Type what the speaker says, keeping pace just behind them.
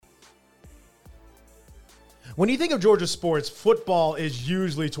When you think of Georgia sports, football is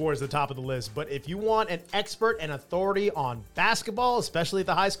usually towards the top of the list. But if you want an expert and authority on basketball, especially at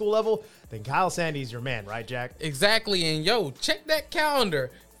the high school level, then Kyle Sandy's your man, right, Jack? Exactly. And check that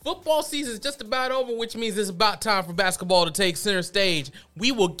calendar. Football season is just about over, which means it's about time for basketball to take center stage.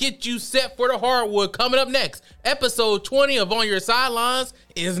 We will get you set for the hardwood coming up next. Episode 20 of On Your Sidelines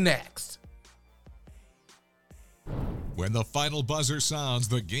is next. When the final buzzer sounds,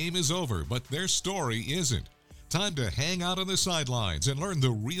 the game is over, but their story isn't. Time to hang out on the sidelines and learn the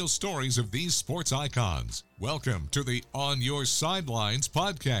real stories of these sports icons. Welcome to the On Your Sidelines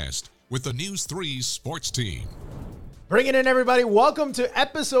podcast with the News 3 sports team. Bring it in, everybody. Welcome to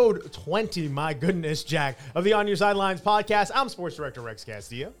episode 20, my goodness, Jack, of the On Your Sidelines podcast. I'm sports director Rex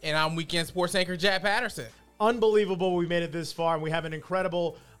Castillo. And I'm weekend sports anchor Jack Patterson. Unbelievable we made it this far, and we have an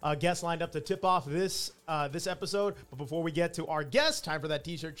incredible guest lined up to tip off this episode. But before we get to our guest, time for that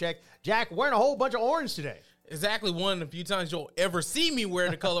t-shirt check. Jack, wearing a whole bunch of orange today. Exactly, one of the few times you'll ever see me wear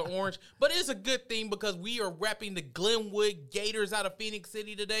the color orange. But it's a good thing because we are repping the Glenwood Gators out of Phoenix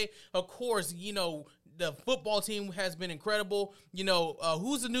City today. Of course, the football team has been incredible.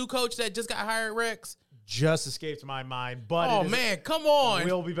 Who's the new coach that just got hired, Rex? Just escaped my mind, but man, come on!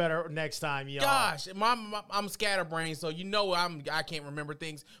 We'll be better next time, y'all. Gosh, I'm scatterbrained, so I can't remember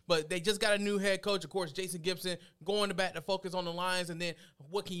things. But they just got a new head coach, of course, Jason Gibson, going back to focus on the Lions, and then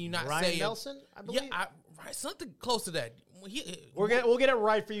what can you not Ryan say? Ryan Nelson, I believe. Yeah, something close to that. We'll get it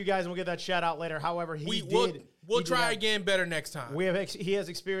right for you guys, and we'll get that shout out later. However, We'll try again better next time. He has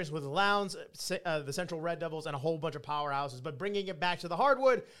experience with the Lowndes, the Central Red Devils, and a whole bunch of powerhouses. But bringing it back to the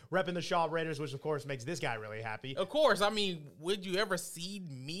hardwood, repping the Shaw Raiders, which of course makes this guy really happy. Of course, would you ever see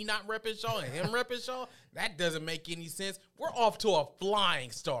me not repping Shaw and him repping Shaw? That doesn't make any sense. We're off to a flying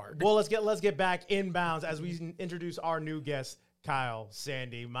start. Well, let's get back inbounds as we introduce our new guest, Kyle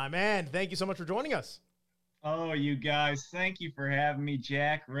Sandy, my man. Thank you so much for joining us. Oh, you guys, thank you for having me,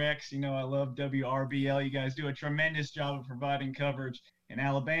 Jack, Rex. I love WRBL. You guys do a tremendous job of providing coverage in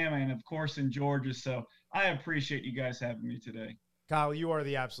Alabama and, of course, in Georgia. So I appreciate you guys having me today. Kyle, you are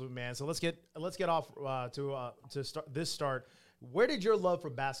the absolute man. So let's get off to start. Where did your love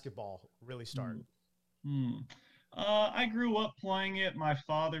for basketball really start? I grew up playing it. My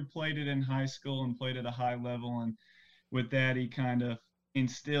father played it in high school and played at a high level. And with that, he kind of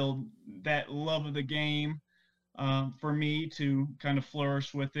instilled that love of the game for me to kind of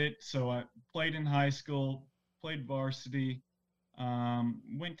flourish with it. So I played in high school, played varsity,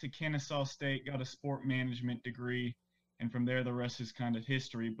 went to Kennesaw State, got a sport management degree, and from there the rest is kind of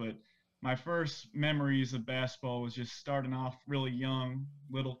history. But my first memories of basketball was just starting off really young,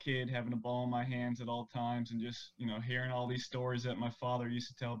 little kid, having a ball in my hands at all times, and just, hearing all these stories that my father used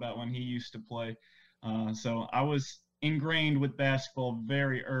to tell about when he used to play. So I was ingrained with basketball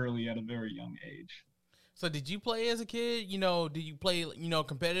very early at a very young age. So did you play as a kid? Did you play,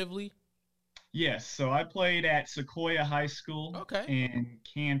 competitively? Yes. So I played at Sequoia High School in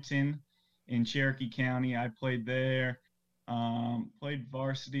Canton in Cherokee County. I played there, played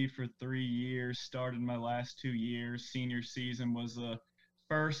varsity for 3 years, started my last 2 years. Senior season was the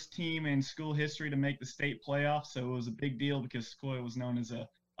first team in school history to make the state playoffs. So it was a big deal because Sequoia was known as a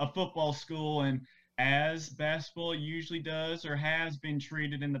football school. And as basketball usually does or has been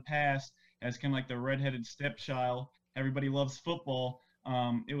treated in the past as kind of like the redheaded stepchild, everybody loves football.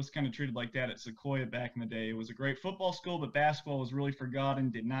 It was kind of treated like that at Sequoia back in the day. It was a great football school, but basketball was really forgotten,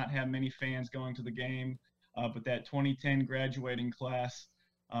 did not have many fans going to the game. But that 2010 graduating class,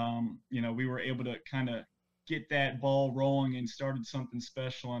 we were able to kind of get that ball rolling and started something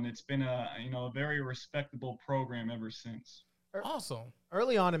special. And it's been a very respectable program ever since. Awesome.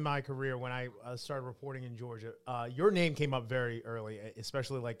 Early on in my career, when I started reporting in Georgia, your name came up very early,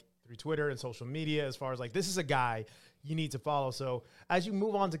 especially like through Twitter and social media, as far as like, this is a guy you need to follow. So as you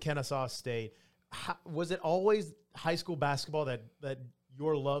move on to Kennesaw State, was it always high school basketball that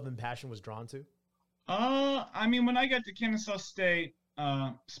your love and passion was drawn to? When I got to Kennesaw State,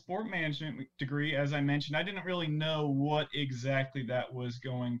 sport management degree, as I mentioned, I didn't really know what exactly that was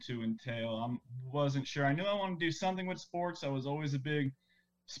going to entail. I wasn't sure. I knew I wanted to do something with sports. I was always a big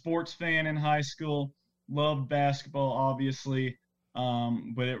sports fan in high school, loved basketball, obviously.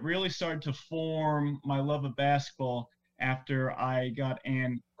 But it really started to form my love of basketball after I got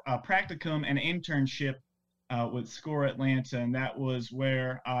a practicum and internship with SCORE Atlanta, and that was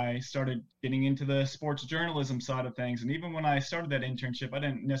where I started getting into the sports journalism side of things. And even when I started that internship, I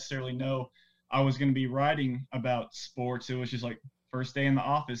didn't necessarily know I was going to be writing about sports. It was just like first day in the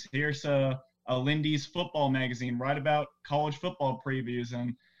office, here's a Lindy's football magazine, write about college football previews.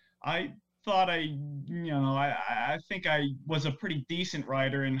 And I thought I think I was a pretty decent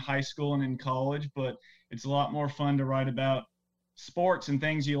writer in high school and in college, but it's a lot more fun to write about sports and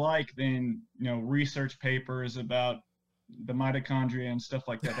things you like than, research papers about the mitochondria and stuff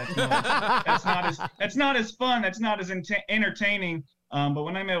like that. That's not as fun. That's not as entertaining. But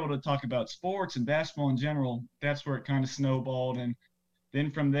when I'm able to talk about sports and basketball in general, that's where it kind of snowballed. And then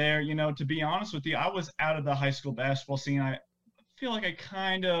from there, to be honest with you, I was out of the high school basketball scene. I feel like I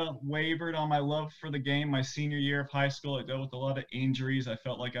kind of wavered on my love for the game my senior year of high school. I dealt with a lot of injuries. I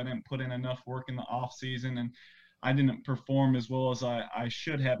felt like I didn't put in enough work in the off season, and I didn't perform as well as I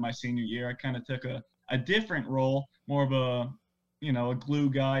should have my senior year. I kind of took a different role, more of a glue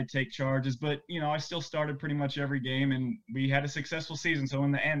guy, take charges. But, I still started pretty much every game, and we had a successful season. So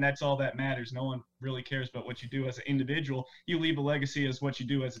in the end, that's all that matters. No one really cares about what you do as an individual. You leave a legacy as what you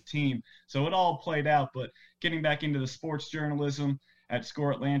do as a team. So it all played out. But getting back into the sports journalism at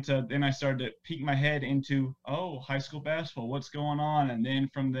Score Atlanta, then I started to peek my head into, high school basketball, what's going on? And then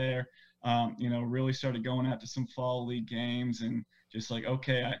from there, really started going out to some fall league games and just like,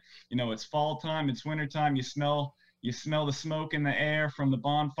 okay, it's fall time, it's winter time, you smell the smoke in the air from the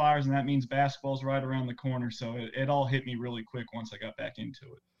bonfires, and that means basketball's right around the corner. So it all hit me really quick once I got back into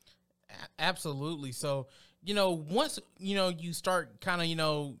it. Absolutely. So, once, you start kind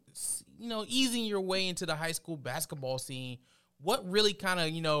of, easing your way into the high school basketball scene, what really kind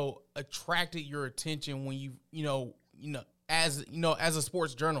of, attracted your attention when as a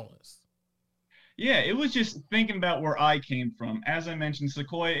sports journalist? Yeah, it was just thinking about where I came from. As I mentioned,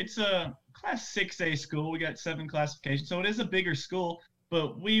 Sequoia, it's a Class 6A school. We got 7 classifications, so it is a bigger school,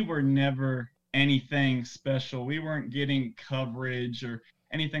 but we were never anything special. We weren't getting coverage or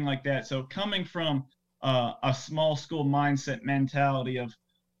anything like that. So coming from a small school mindset mentality of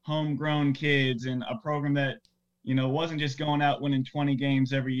homegrown kids and a program that, wasn't just going out winning 20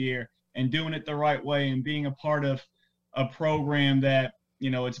 games every year and doing it the right way and being a part of a program that,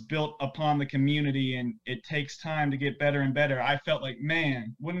 it's built upon the community and it takes time to get better and better. I felt like,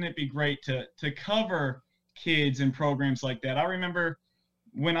 man, wouldn't it be great to cover kids in programs like that? I remember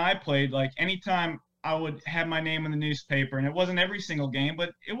when I played, like anytime I would have my name in the newspaper, and it wasn't every single game,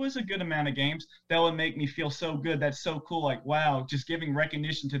 but it was a good amount of games, that would make me feel so good. That's so cool. Like, wow, just giving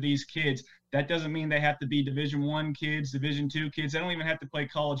recognition to these kids. That doesn't mean they have to be Division I kids, Division II kids. They don't even have to play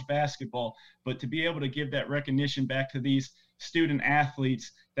college basketball, but to be able to give that recognition back to these student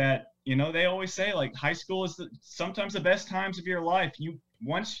athletes that, they always say, like, high school is sometimes the best times of your life.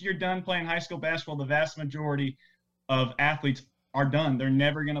 Once you're done playing high school basketball, the vast majority of athletes are done. They're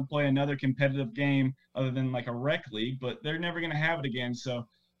never going to play another competitive game other than like a rec league, but they're never going to have it again. So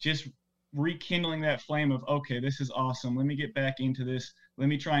just rekindling that flame of, okay, this is awesome. Let me get back into this. Let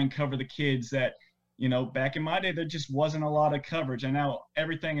me try and cover the kids that, back in my day, there just wasn't a lot of coverage. And now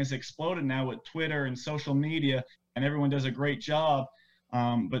everything has exploded now with Twitter and social media, and everyone does a great job.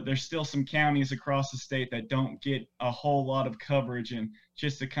 But there's still some counties across the state that don't get a whole lot of coverage, and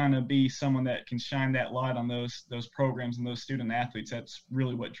just to kind of be someone that can shine that light on those programs and those student athletes, that's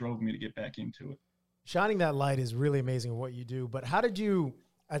really what drove me to get back into it. Shining that light is really amazing what you do, but how did you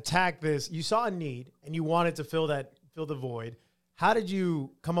attack this? You saw a need and you wanted to fill the void. How did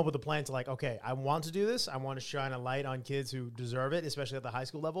you come up with a plan to, like, okay, I want to do this. I want to shine a light on kids who deserve it, especially at the high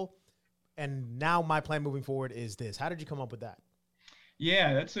school level. And now my plan moving forward is this. How did you come up with that?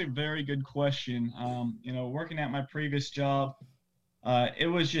 Yeah, that's a very good question. Working at my previous job, it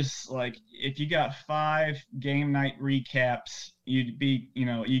was just like, if you got 5 game night recaps,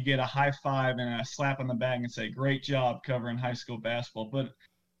 you get a high five and a slap on the back and say, great job covering high school basketball. But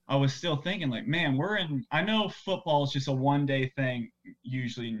I was still thinking, like, man, I know football is just a one-day thing.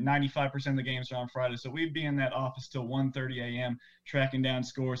 Usually 95% of the games are on Friday. So we'd be in that office till 1:30 a.m. tracking down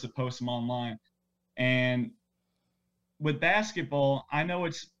scores to post them online. And with basketball, I know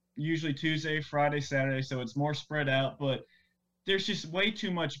it's usually Tuesday, Friday, Saturday, so it's more spread out, but there's just way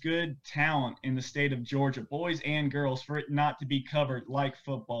too much good talent in the state of Georgia, boys and girls, for it not to be covered like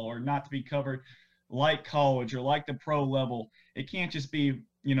football, or not to be covered like college or like the pro level. It can't just be,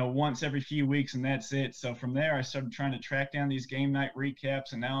 once every few weeks and that's it. So from there, I started trying to track down these game night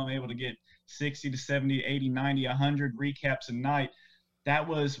recaps, and now I'm able to get 60 to 70, 80, 90, 100 recaps a night. That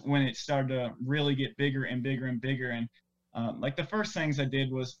was when it started to really get bigger and bigger and bigger. And like the first things I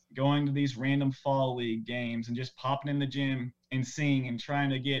did was going to these random fall league games and just popping in the gym and seeing and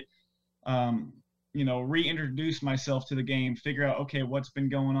trying to get, reintroduce myself to the game, figure out, okay, what's been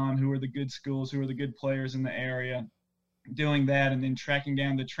going on, who are the good schools, who are the good players in the area, doing that, and then tracking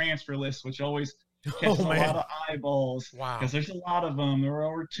down the transfer list, which always catches a lot of eyeballs. Wow. Because there's a lot of them. There were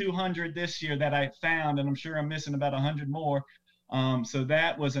over 200 this year that I found, and I'm sure I'm missing about 100 more. So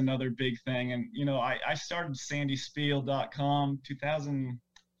that was another big thing. And, I started sandyspiel.com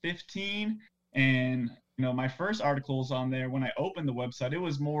 2015. And, my first articles on there, when I opened the website, it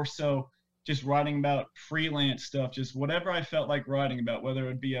was more so just writing about freelance stuff, just whatever I felt like writing about, whether it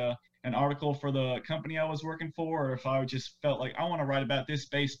would be an article for the company I was working for, or if I just felt like I want to write about this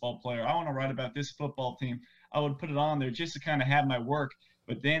baseball player, I want to write about this football team, I would put it on there just to kind of have my work.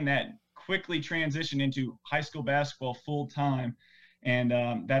 But then that quickly transitioned into high school basketball full time. And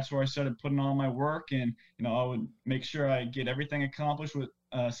that's where I started putting on my work. And, I would make sure I get everything accomplished with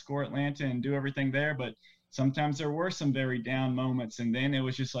Score Atlanta and do everything there. But sometimes there were some very down moments. And then it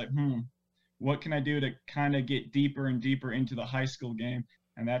was just like, what can I do to kind of get deeper and deeper into the high school game?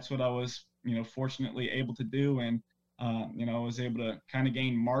 And that's what I was, fortunately able to do. And, I was able to kind of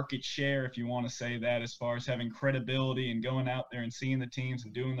gain market share, if you want to say that, as far as having credibility and going out there and seeing the teams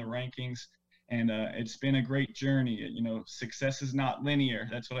and doing the rankings. And it's been a great journey. Success is not linear.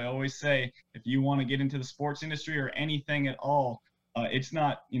 That's what I always say. If you want to get into the sports industry or anything at all, it's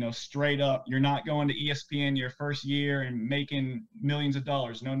not, straight up. You're not going to ESPN your first year and making millions of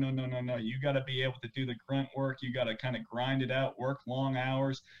dollars. No. You got to be able to do the grunt work. You got to kind of grind it out, work long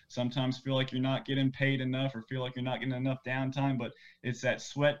hours, sometimes feel like you're not getting paid enough or feel like you're not getting enough downtime. But it's that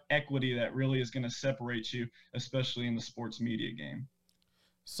sweat equity that really is going to separate you, especially in the sports media game.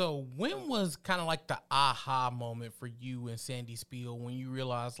 So when was kind of like the aha moment for you and Sandy Spiel when you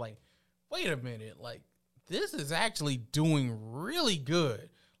realized, like, wait a minute, like, this is actually doing really good?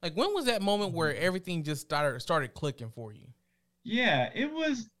 Like, when was that moment where everything just started clicking for you? Yeah, it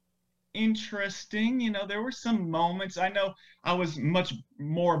was interesting. There were some moments. I know I was much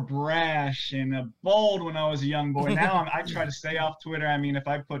more brash and bold when I was a young boy. Now I try to stay off Twitter. I mean, if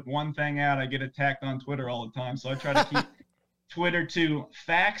I put one thing out, I get attacked on Twitter all the time. So I try to keep Twitter to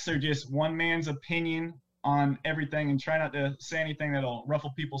facts or just one man's opinion on everything and try not to say anything that'll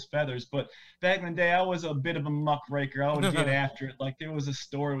ruffle people's feathers. But back in the day, I was a bit of a muckraker. I would get after it. Like, there was a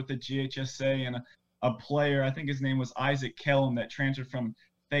story with the GHSA and a player, I think his name was Isaac Kellum, that transferred from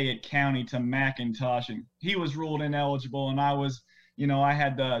Fayette County to McIntosh, and he was ruled ineligible, and I was, I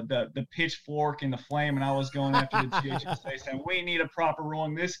had the pitchfork and the flame, and I was going after the GHSA saying, we need a proper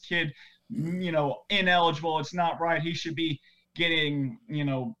ruling. This kid, ineligible. It's not right. He should be getting,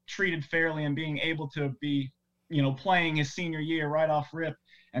 treated fairly and being able to be, playing his senior year right off rip.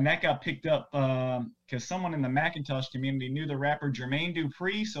 And that got picked up because someone in the McIntosh community knew the rapper Jermaine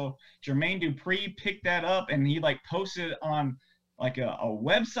Dupri. So Jermaine Dupri picked that up and he posted it on like a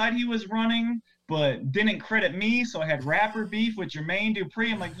website he was running, but didn't credit me. So I had rapper beef with Jermaine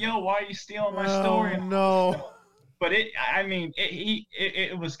Dupri. I'm like, yo, why are you stealing my story? No. But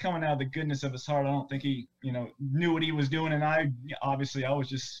it was coming out of the goodness of his heart. I don't think he, knew what he was doing. And I was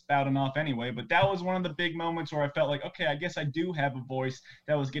just spouting off anyway. But that was one of the big moments where I felt like, okay, I guess I do have a voice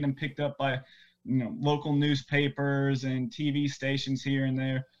that was getting picked up by, local newspapers and TV stations here and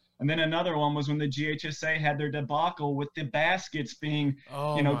there. And then another one was when the GHSA had their debacle with the baskets being,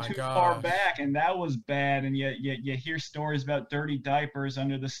 too far back. And that was bad. And yet you hear stories about dirty diapers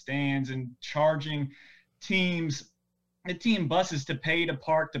under the stands and charging the team buses to pay to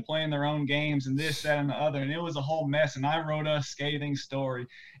park to play in their own games and this, that, and the other. And it was a whole mess. And I wrote a scathing story.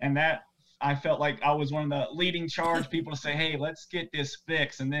 And that, I felt like I was one of the leading charge people to say, hey, let's get this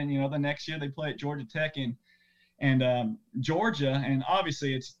fixed. And then, the next year they play at Georgia Tech and Georgia, and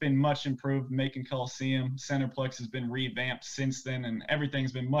obviously it's been much improved. Macon Coliseum, Centerplex has been revamped since then, and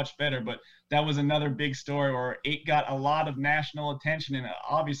everything's been much better. But that was another big story where it got a lot of national attention and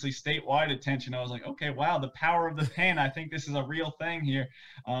obviously statewide attention. I was like, okay, wow, the power of the pen. I think this is a real thing here.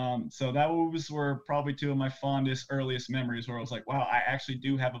 So that were probably two of my fondest, earliest memories where I was like, wow, I actually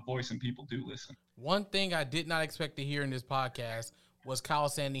do have a voice and people do listen. One thing I did not expect to hear in this podcast was Kyle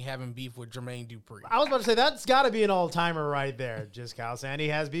Sandy having beef with Jermaine Dupri. I was about to say, that's got to be an all-timer right there. Just Kyle Sandy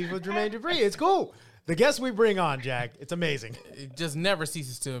has beef with Jermaine Dupri. It's cool. The guests we bring on, Jack, it's amazing. It just never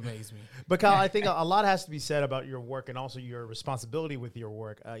ceases to amaze me. But Kyle, I think a lot has to be said about your work and also your responsibility with your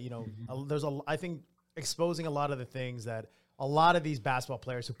work. There's I think exposing a lot of the things that a lot of these basketball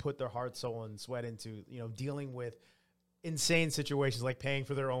players who put their heart, soul, and sweat into, dealing with insane situations like paying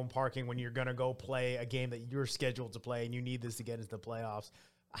for their own parking when you're going to go play a game that you're scheduled to play and you need this to get into the playoffs.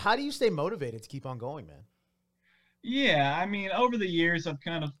 How do you stay motivated to keep on going, man? Yeah, I mean, over the years, I've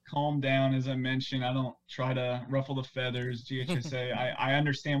kind of calmed down, as I mentioned. I don't try to ruffle the feathers, GHSA. I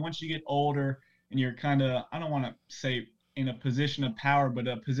understand once you get older and you're kind of, I don't want to say in a position of power, but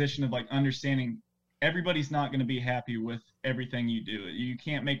a position of like understanding everybody's not going to be happy with everything you do. You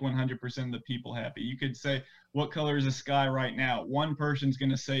can't make 100% of the people happy. You could say, what color is the sky right now? One person's going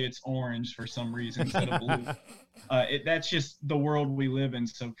to say it's orange for some reason instead of blue. That's just the world we live in.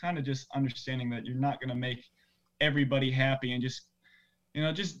 So kind of just understanding that you're not going to make everybody happy, and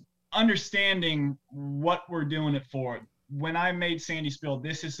just understanding what we're doing it for. When I made Sandy Spiel,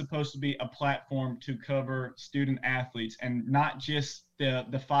 this is supposed to be a platform to cover student athletes and not just the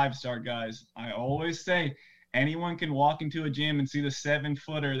 5-star guys. I always say anyone can walk into a gym and see the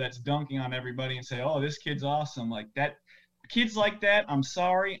 7-footer that's dunking on everybody and say, oh, this kid's awesome. Like that, kids like that, I'm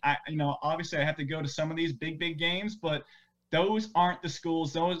sorry. Obviously I have to go to some of these big games, but those aren't the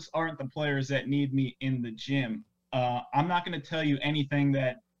schools. Those aren't the players that need me in the gym. I'm not going to tell you anything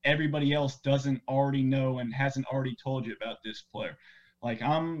that everybody else doesn't already know and hasn't already told you about this player. Like,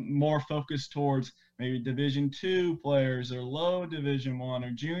 I'm more focused towards maybe Division II players or low Division I or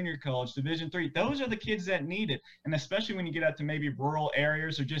junior college, Division III. Those are the kids that need it. And especially when you get out to maybe rural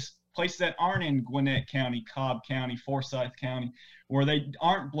areas or just places that aren't in Gwinnett County, Cobb County, Forsyth County, where they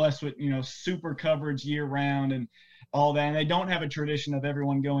aren't blessed with, super coverage year round and all that. And they don't have a tradition of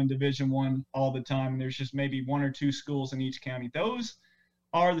everyone going Division I all the time. And there's just maybe 1 or 2 schools in each county. Those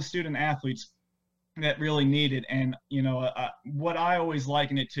are the student athletes that really need it. And, what I always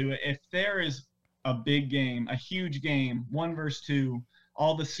liken it to, if there is a big game, a huge game, 1 versus 2,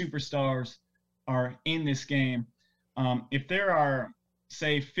 all the superstars are in this game. If there are,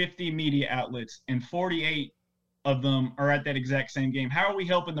 say, 50 media outlets and 48 of them are at that exact same game, how are we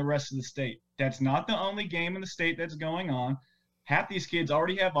helping the rest of the state? That's not the only game in the state that's going on. Half these kids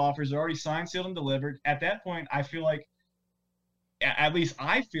already have offers, they're already signed, sealed, and delivered. At that point, I feel like, at least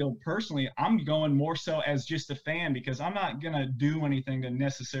I feel personally, I'm going more so as just a fan, because I'm not going to do anything to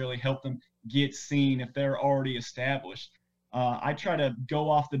necessarily help them get seen if they're already established. I try to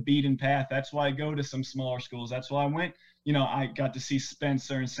go off the beaten path. That's why I go to some smaller schools. That's why I went, I got to see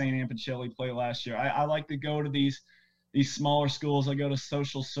Spencer and St. Anne Pacelli play last year. I like to go to these smaller schools. I go to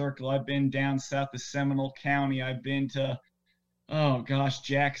Social Circle. I've been down south to Seminole County. I've been to,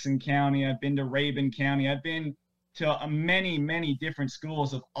 Jackson County. I've been to Rabun County. I've been to many, many different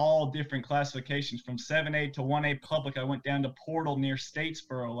schools of all different classifications, from 7A to 1A public. I went down to Portal near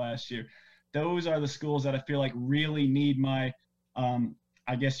Statesboro last year. Those are the schools that I feel like really need my,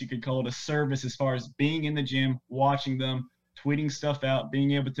 I guess you could call it a service, as far as being in the gym, watching them, tweeting stuff out,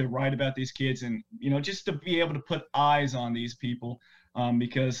 being able to write about these kids, and, just to be able to put eyes on these people,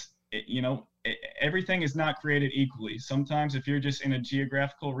 because, everything is not created equally. Sometimes if you're just in a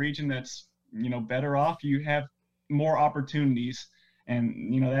geographical region that's, better off, you have more opportunities,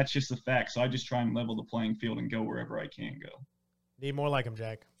 and that's just a fact. So I just try and level the playing field and go wherever I can go. Need more like him,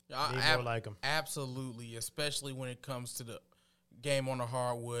 Jack. Need more like him. Absolutely, especially when it comes to the game on the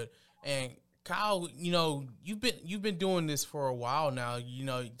hardwood. And Kyle, you've been doing this for a while now.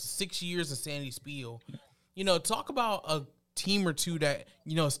 6 years of Sandy Spiel. Talk about a team or two that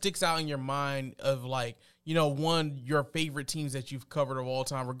sticks out in your mind of, like, one, your favorite teams that you've covered of all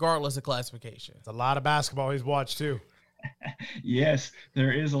time, regardless of classification. It's a lot of basketball he's watched too. Yes,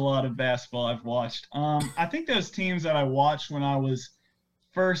 there is a lot of basketball I've watched. I think those teams that I watched when I was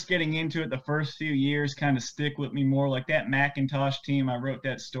first getting into it, the first few years, kind of stick with me more. Like that McIntosh team, I wrote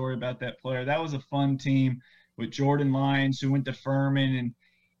that story about that player. That was a fun team with Jordan Lyons, who went to Furman, and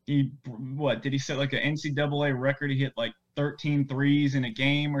did he set like an NCAA record? He hit like 13 threes in a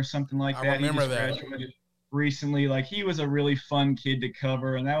game or something like that. I remember that. Recently. Like, he was a really fun kid to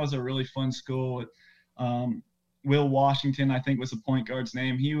cover, and that was a really fun school. Will Washington, I think, was the point guard's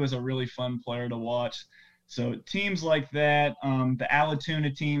name. He was a really fun player to watch. So teams like that, the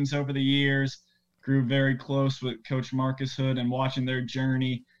Allatoona teams over the years, grew very close with Coach Marcus Hood, and watching their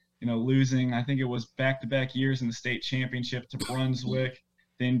journey, losing, I think it was back-to-back years in the state championship to Brunswick,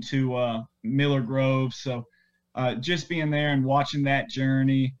 then to Miller Grove. So just being there and watching that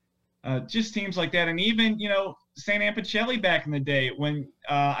journey, just teams like that. And even, St. Anne Pacelli back in the day, when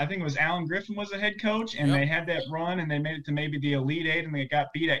I think it was Alan Griffin was the head coach, and They had that run and they made it to maybe the Elite Eight, and they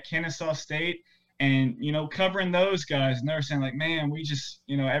got beat at Kennesaw State. And, covering those guys, and they're saying, like, man, we just,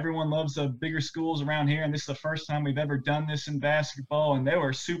 everyone loves the bigger schools around here, and this is the first time we've ever done this in basketball. And they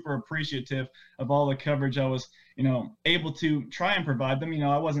were super appreciative of all the coverage I was, able to try and provide them.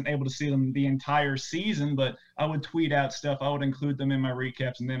 I wasn't able to see them the entire season, but I would tweet out stuff. I would include them in my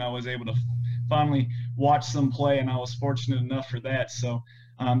recaps, and then I was able to finally watch them play, and I was fortunate enough for that. So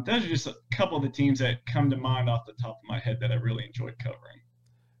those are just a couple of the teams that come to mind off the top of my head that I really enjoyed covering.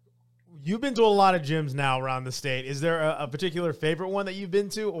 You've been to a lot of gyms now around the state. Is there a particular favorite one that you've been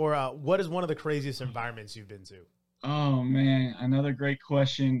to, or what is one of the craziest environments you've been to? Oh, man, another great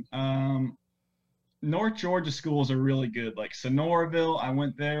question. North Georgia schools are really good. Like Sonoraville, I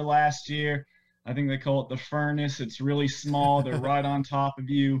went there last year. I think they call it the Furnace. It's really small. They're right on top of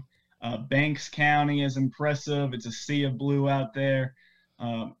you. Banks County is impressive. It's a sea of blue out there.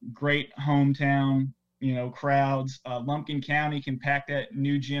 Great hometown, crowds. Lumpkin County can pack that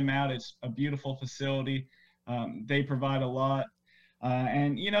new gym out. It's a beautiful facility. They provide a lot.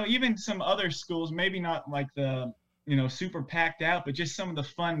 And, even some other schools, maybe not like the, super packed out, but just some of the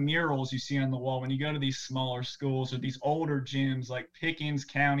fun murals you see on the wall when you go to these smaller schools or these older gyms like Pickens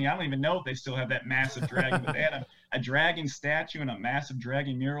County. I don't even know if they still have that massive dragon, but they had a dragon statue and a massive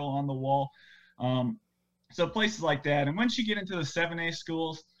dragon mural on the wall. So places like that. And once you get into the 7A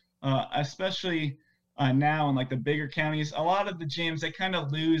schools, especially now in like the bigger counties, a lot of the gyms, they kind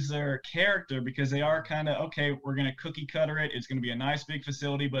of lose their character because they are kind of, okay, we're going to cookie cutter it. It's going to be a nice big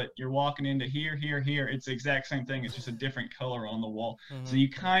facility, but you're walking into here. It's the exact same thing. It's just a different color on the wall. Mm-hmm. So you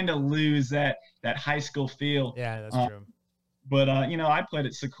kind of lose that high school feel. Yeah, that's true. But, I played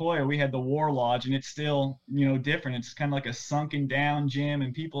at Sequoia. We had the War Lodge, and it's still, different. It's kind of like a sunken down gym,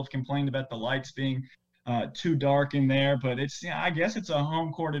 and people have complained about the lights being too dark in there, but I guess it's a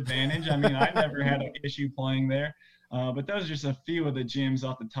home court advantage. I mean, I never had an issue playing there, but those are just a few of the gyms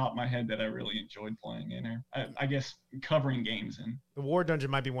off the top of my head that I really enjoyed playing in, or I guess covering games in. The War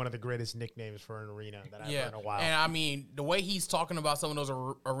Dungeon might be one of the greatest nicknames for an arena that I've heard in a while. And I mean, the way he's talking about some of those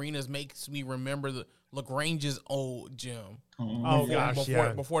arenas makes me remember the LaGrange's old gym.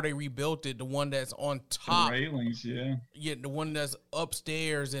 Before they rebuilt it, the one that's on top. The railings, yeah. Yeah, the one that's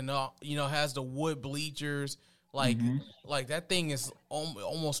upstairs and has the wood bleachers. Like that thing is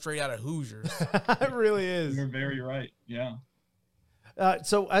almost straight out of Hoosiers. It really is. You're very right. Yeah.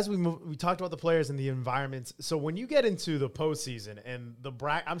 So as we talked about the players and the environments. So when you get into the postseason and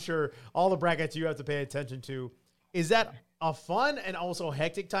I'm sure all the brackets you have to pay attention to, is that a fun and also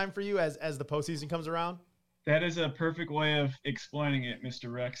hectic time for you as the postseason comes around? That is a perfect way of explaining it,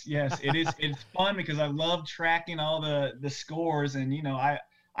 Mr. Rex. Yes, it is. It's fun because I love tracking all the scores, and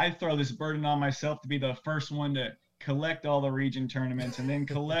I throw this burden on myself to be the first one to collect all the region tournaments and then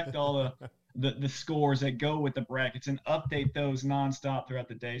collect all the scores that go with the brackets and update those nonstop throughout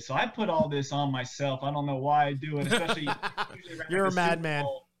the day. So I put all this on myself. I don't know why I do it, especially you're a madman.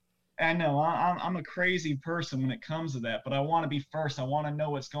 I know I'm a crazy person when it comes to that, but I want to be first. I want to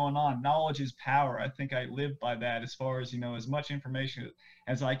know what's going on. Knowledge is power. I think I live by that as far as, as much information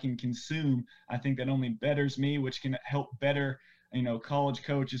as I can consume. I think that only betters me, which can help better, college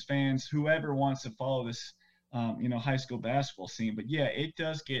coaches, fans, whoever wants to follow this, high school basketball scene. But yeah, it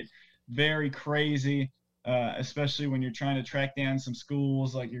does get very crazy, especially when you're trying to track down some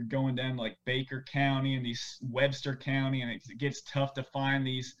schools, like you're going down like Baker County and Webster County, and it gets tough to find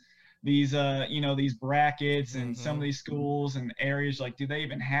these brackets and some of these schools and areas. Like, do they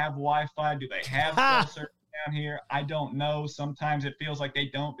even have Wi-Fi? Do they have cell service down here? I don't know. Sometimes it feels like they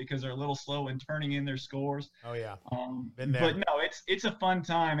don't because they're a little slow in turning in their scores. Oh yeah. Been there. But no, it's a fun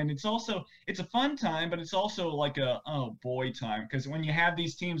time, and it's a fun time, but it's also like a oh boy time, because when you have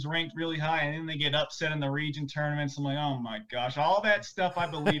these teams ranked really high and then they get upset in the region tournaments, I'm like, oh my gosh, all that stuff I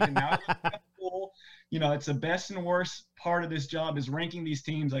believe in now. Cool. It's the best and worst part of this job is ranking these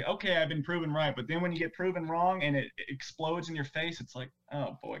teams. Like, okay, I've been proven right, but then when you get proven wrong and it explodes in your face, it's like,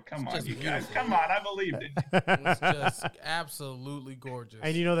 oh boy, come on, you guys, come on, I believed it. It's just absolutely gorgeous.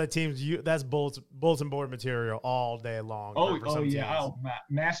 And that teams, that's bulletin board material all day long. Oh yeah,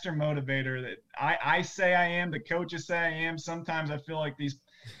 master motivator. That I say I am, the coaches say I am. Sometimes I feel like these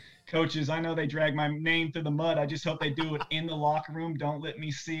coaches, I know they drag my name through the mud. I just hope they do it in the locker room. Don't let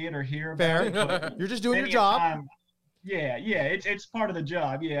me see it or hear about it. But you're just doing your job. It's part of the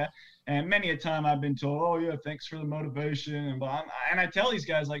job, yeah. And many a time I've been told, oh yeah, thanks for the motivation. And I tell these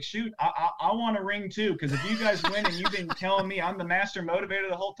guys, like, shoot, I want a ring too, because if you guys win and you've been telling me I'm the master motivator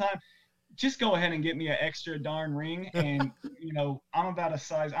the whole time, just go ahead and get me an extra darn ring. And I'm about a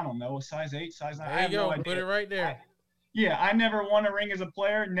size 8, size 9. There you go. Put it right there. I never won a ring as a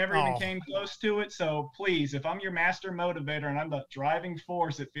player, never even came close to it. So please, if I'm your master motivator and I'm the driving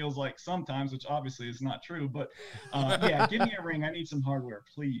force, it feels like sometimes, which obviously is not true, but give me a ring. I need some hardware,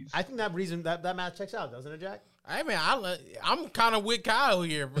 please. I think that reason that math checks out, doesn't it, Jack? I mean, I'm kind of with Kyle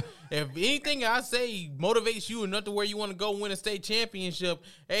here. If anything I say motivates you enough to where you want to go win a state championship,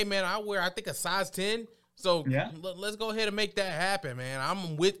 hey man, I wear, I think, a size 10. So let's go ahead and make that happen, man.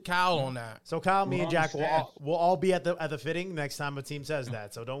 I'm with Kyle on that. So Kyle, me and Jack will all be at the fitting next time a team says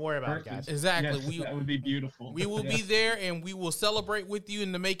that. So don't worry about it, guys. Exactly. Yes, that would be beautiful. We will be there, and we will celebrate with you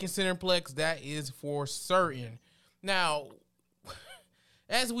in the Macon Centerplex. That is for certain. Now,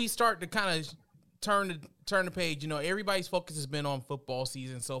 as we start to kind of turn the page, everybody's focus has been on football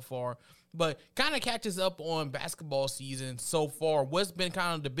season so far. but kind of catches up on basketball season so far. What's been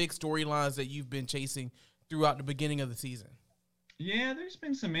kind of the big storylines that you've been chasing throughout the beginning of the season? Yeah, there's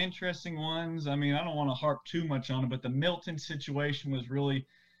been some interesting ones. I mean, I don't want to harp too much on it, but the Milton situation was really,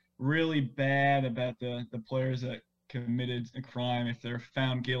 really bad about the players that committed a crime. If they're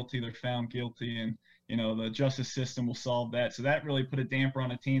found guilty, they're found guilty, and the justice system will solve that. So that really put a damper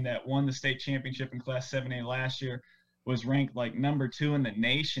on a team that won the state championship in Class 7A last year, was ranked like number 2 in the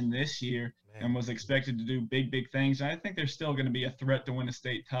nation this year, and was expected to do big things. And I think they're still going to be a threat to win a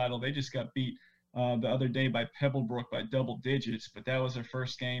state title. They just got beat the other day by Pebblebrook by double digits, but that was their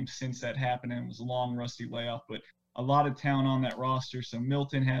first game since that happened, and it was a long, rusty layoff. But a lot of talent on that roster. So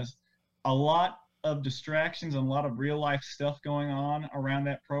Milton has a lot of distractions and a lot of real life stuff going on around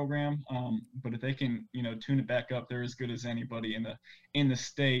that program. But if they can, tune it back up, they're as good as anybody in the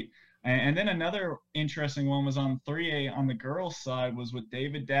state. And then another interesting one was on 3A on the girls' side, was with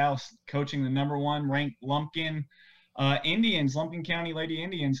David Dowse coaching the number 1 ranked Lumpkin Indians, Lumpkin County Lady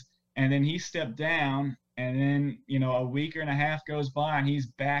Indians. And then he stepped down, and then, a week and a half goes by, and he's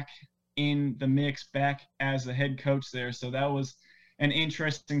back in the mix, back as the head coach there. So that was an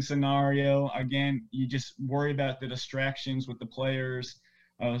interesting scenario. Again, you just worry about the distractions with the players,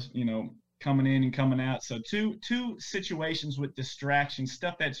 coming in and coming out. So two situations with distractions,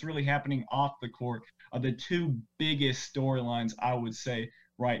 stuff that's really happening off the court, are the 2 biggest storylines, I would say,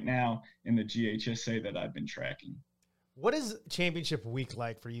 right now in the GHSA that I've been tracking. What is championship week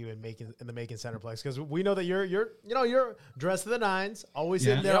like for you in the Macon Centerplex? Because we know that you're dressed to the nines, always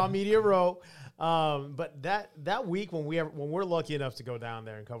sitting there on Media Row. But that week when we're lucky enough to go down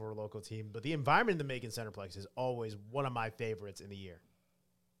there and cover a local team, but the environment in the Macon Centerplex is always one of my favorites in the year.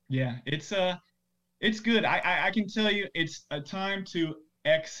 Yeah, it's good. I can tell you, it's a time to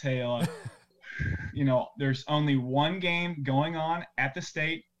exhale. There's only one game going on at the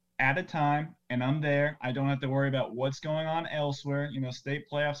state at a time, and I'm there. I don't have to worry about what's going on elsewhere. State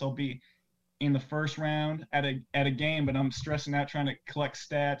playoffs, I'll be in the first round at a game, but I'm stressing out trying to collect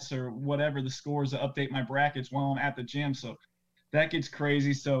stats or whatever the scores to update my brackets while I'm at the gym. So that gets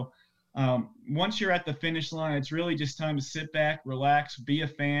crazy. So once you're at the finish line, it's really just time to sit back, relax, be a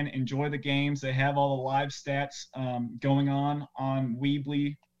fan, enjoy the games. They have all the live stats going on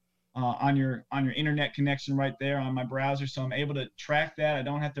Weebly, on your internet connection right there on my browser. So I'm able to track that. I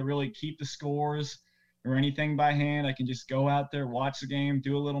don't have to really keep the scores or anything by hand. I can just go out there, watch the game,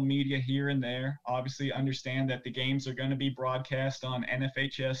 do a little media here and there. Obviously understand that the games are going to be broadcast on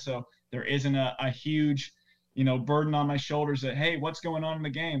NFHS. So there isn't a huge, burden on my shoulders that, hey, what's going on in the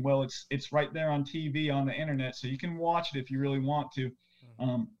game? Well, it's right there on TV on the internet. So you can watch it if you really want to.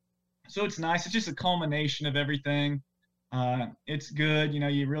 So it's nice. It's just a culmination of everything. It's good.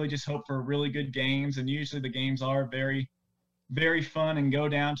 You really just hope for really good games, and usually the games are very, very fun and go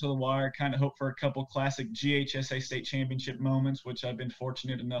down to the wire. Kind of hope for a couple classic GHSA state championship moments, which I've been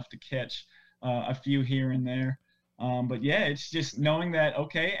fortunate enough to catch a few here and there. But yeah, it's just knowing that,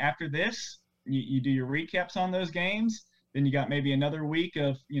 okay, after this, you do your recaps on those games. Then you got maybe another week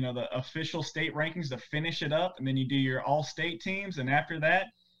of, the official state rankings to finish it up. And then you do your all-state teams. And after that,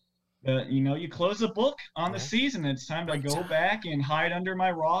 you close the book on the season. It's time to go back and hide under my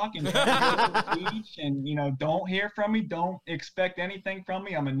rock and go to the beach and, don't hear from me. Don't expect anything from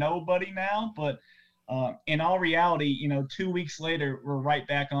me. I'm a nobody now. But in all reality, 2 weeks later, we're right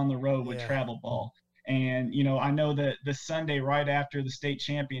back on the road with travel ball. And, I know that the Sunday right after the state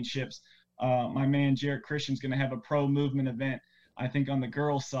championships, my man Jarrett Christian's going to have a pro movement event, I think, on the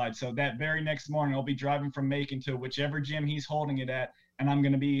girls' side. So that very next morning, I'll be driving from Macon to whichever gym he's holding it at, and I'm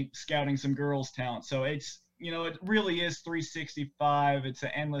going to be scouting some girls' talent. So it's, it really is 365. It's an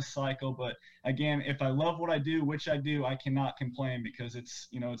endless cycle. But again, if I love what I do, which I do, I cannot complain because it's,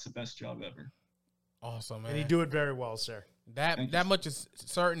 it's the best job ever. Awesome, man. And you do it very well, sir. That much is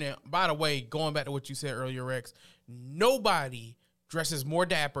certain. And by the way, going back to what you said earlier, Rex, nobody dresses more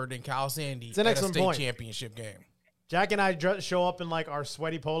dapper than Kyle Sandy at a state championship game. Jack and I show up in like our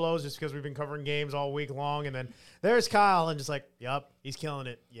sweaty polos just because we've been covering games all week long, and then there's Kyle, and just like, yep, he's killing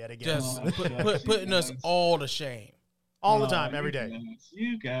it yet again. Just putting us all to shame. All the time, every day.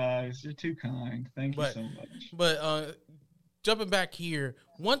 You guys, you're too kind. Thank you so much. But jumping back here,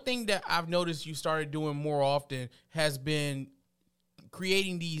 one thing that I've noticed you started doing more often has been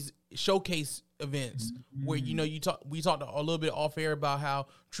creating these showcase events where, we talked a little bit off air about how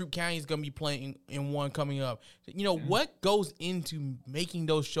Troup County is going to be playing in one coming up. What goes into making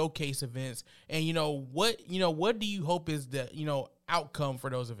those showcase events, and what do you hope is the outcome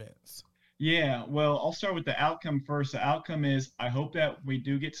for those events? Yeah, well, I'll start with the outcome first. The outcome is I hope that we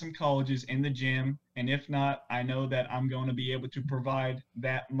do get some colleges in the gym, and if not, I know that I'm going to be able to provide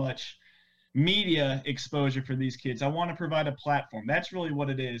that much media exposure for these kids. I want to provide a platform. That's really what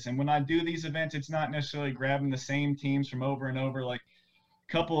it is. And when I do these events, it's not necessarily grabbing the same teams from over and over, like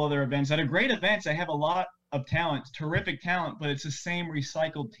a couple other events that are great events. I have a lot of talent, terrific talent, but it's the same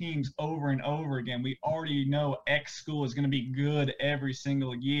recycled teams over and over again. We already know X school is going to be good every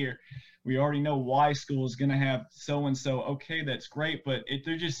single year. We already know Y school is going to have so-and-so. Okay, that's great, but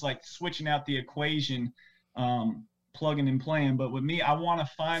they're just like switching out the equation, plugging and playing. But with me, I want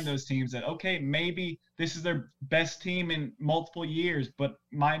to find those teams that, okay, maybe this is their best team in multiple years, but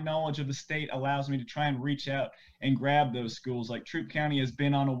my knowledge of the state allows me to try and reach out and grab those schools. Like Troup County has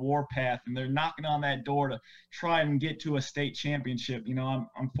been on a war path, and they're knocking on that door to try and get to a state championship. You know,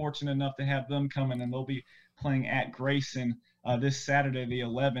 I'm fortunate enough to have them coming, and they'll be playing at Grayson this Saturday, the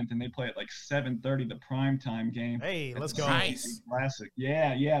 11th, and they play at like 7:30, the primetime game. Hey, let's go. Nice. Classic.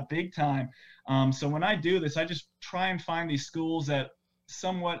 Yeah, big time. So when I do this, I just try and find these schools that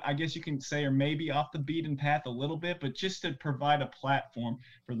somewhat, I guess you can say, are maybe off the beaten path a little bit, but just to provide a platform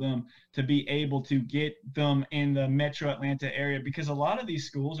for them to be able to get them in the Metro Atlanta area, because a lot of these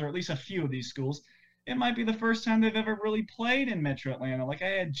schools, or at least a few of these schools, it might be the first time they've ever really played in Metro Atlanta. Like I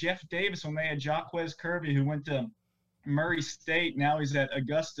had Jeff Davis when they had Jaquez Kirby, who went to Murray State. Now he's at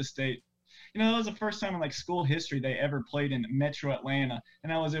Augusta State. You know, that was the first time in like school history they ever played in Metro Atlanta,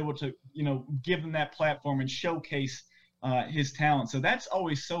 and I was able to, you know, give them that platform and showcase his talent. So that's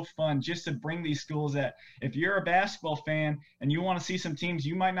always so fun, just to bring these schools that, if you're a basketball fan and you want to see some teams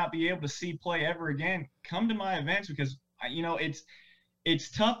you might not be able to see play ever again, come to my events, because you know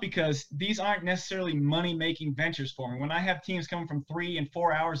it's tough, because these aren't necessarily money-making ventures for me. When I have teams coming from 3 and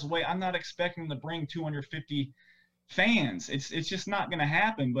 4 hours away, I'm not expecting them to bring 250 fans. It's just not going to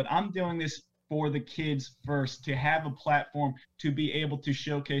happen. But I'm doing this for the kids first, to have a platform to be able to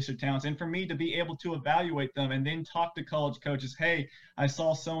showcase their talents, and for me to be able to evaluate them and then talk to college coaches. Hey, I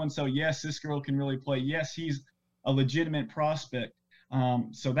saw so-and-so. Yes, this girl can really play. Yes, he's a legitimate prospect.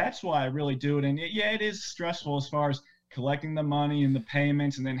 So that's why I really do it. And it is stressful as far as collecting the money and the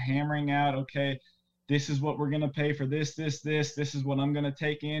payments, and then hammering out, okay, this is what we're going to pay for this is what I'm going to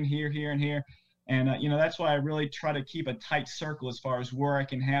take in here, and here. And, you know, that's why I really try to keep a tight circle as far as where I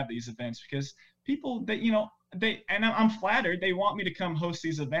can have these events, because people that, you know, and I'm flattered, they want me to come host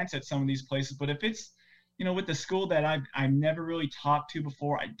these events at some of these places. But if it's, you know, with the school that I've never really talked to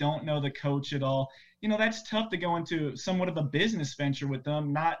before, I don't know the coach at all, you know, that's tough to go into somewhat of a business venture with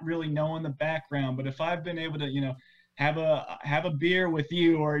them, not really knowing the background. But if I've been able to, you know, have a beer with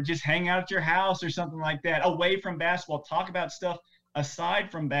you, or just hang out at your house or something like that, away from basketball, talk about stuff aside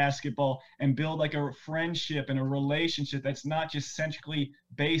from basketball, and build like a friendship and a relationship that's not just centrally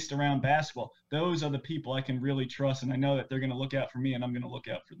based around basketball, those are the people I can really trust, and I know that they're going to look out for me, and I'm going to look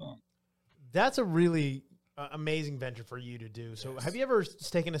out for them. That's a really amazing venture for you to do. So have you ever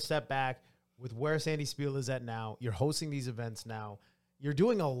taken a step back with where Sandy Spiel is at now? You're hosting these events now. You're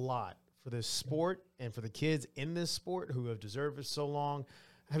doing a lot for this sport and for the kids in this sport who have deserved it so long.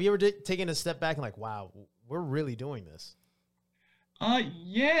 Have you ever taken a step back and like, wow, we're really doing this?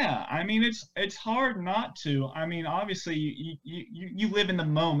 Yeah. I mean, it's hard not to. I mean, obviously you live in the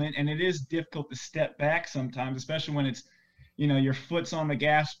moment, and it is difficult to step back sometimes, especially when it's, you know, your foot's on the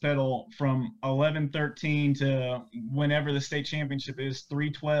gas pedal from 11-13 to whenever the state championship is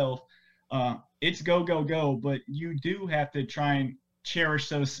 3-12. It's go, but you do have to try and cherish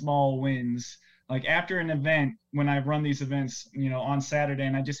those small wins. Like after an event, when I run these events, you know, on Saturday,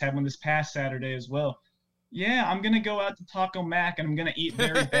 and I just had one this past Saturday as well. Yeah, I'm going to go out to Taco Mac, and I'm going to eat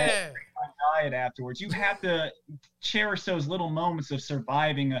very bad my diet afterwards. You have to cherish those little moments of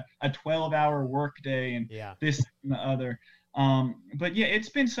surviving a 12-hour workday and this and the other. But yeah, it's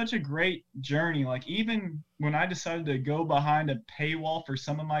been such a great journey. Like even when I decided to go behind a paywall for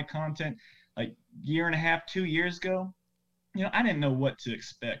some of my content, like 1.5, 2 years ago, you know, I didn't know what to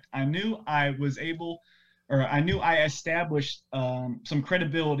expect. I knew I established some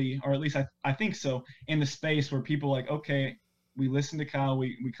credibility, or at least I think so, in the space where people are like, okay, we listen to Kyle,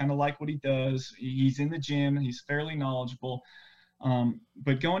 we kind of like what he does. He's in the gym, he's fairly knowledgeable.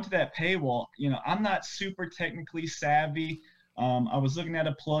 But going to that paywall, you know, I'm not super technically savvy. I was looking at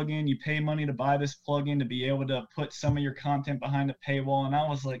a plugin. You pay money to buy this plugin to be able to put some of your content behind a paywall. And I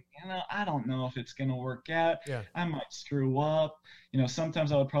was like, you know, I don't know if it's going to work out. Yeah. I might screw up. You know,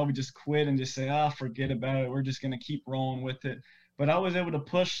 sometimes I would probably just quit and just say, forget about it. We're just going to keep rolling with it. But I was able to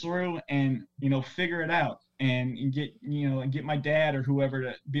push through and, you know, figure it out and get my dad or whoever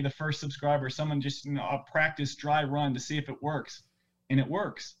to be the first subscriber. Someone just, you know, a practice dry run to see if it works. And it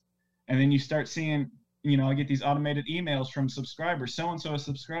works. And then you start seeing, you know, I get these automated emails from subscribers. So-and-so has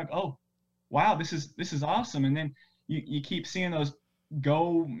subscribed. Oh, wow, this is awesome. And then you keep seeing those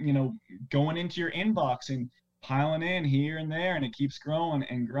going into your inbox and piling in here and there, and it keeps growing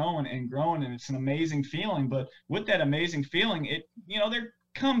and growing and growing, and it's an amazing feeling. But with that amazing feeling, there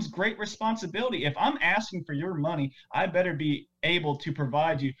comes great responsibility. If I'm asking for your money, I better be able to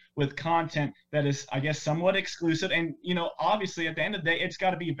provide you with content that is, I guess, somewhat exclusive. And, obviously at the end of the day, it's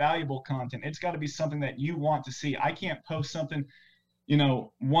got to be valuable content. It's got to be something that you want to see. I can't post something,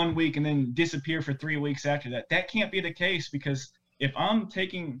 1 week and then disappear for 3 weeks after that. That can't be the case, because if I'm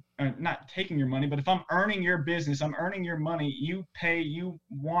not taking your money, but if I'm earning your business, I'm earning your money, you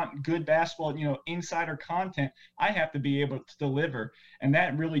want good basketball, insider content, I have to be able to deliver. And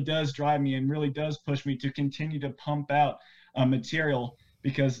that really does drive me and really does push me to continue to pump out material,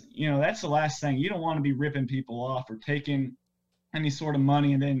 because, that's the last thing. You don't want to be ripping people off or taking any sort of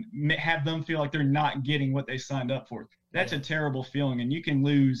money and then have them feel like they're not getting what they signed up for. That's a terrible feeling, and you can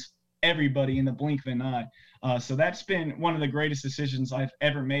lose everybody in the blink of an eye. So that's been one of the greatest decisions I've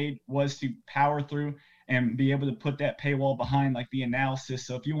ever made, was to power through and be able to put that paywall behind, like the analysis.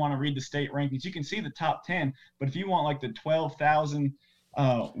 So if you want to read the state rankings, you can see the top 10, but if you want like the 12,000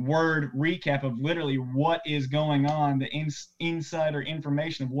 word recap of literally what is going on, the insider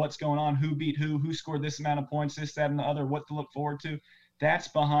information of what's going on, who beat who scored this amount of points, this, that, and the other, what to look forward to, that's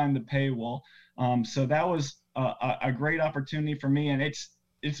behind the paywall. So that was a great opportunity for me, and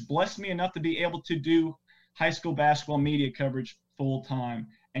it's blessed me enough to be able to do high school basketball media coverage full time.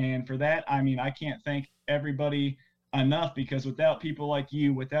 And for that, I can't thank everybody enough, because without people like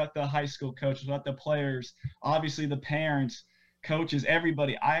you, without the high school coaches, without the players, obviously the parents, coaches,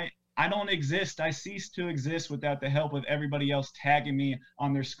 everybody, I don't exist. I cease to exist without the help of everybody else tagging me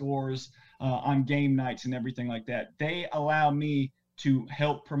on their scores, on game nights and everything like that. They allow me to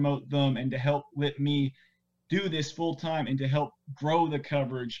help promote them and to help let me do this full time and to help grow the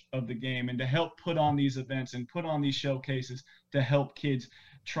coverage of the game and to help put on these events and put on these showcases to help kids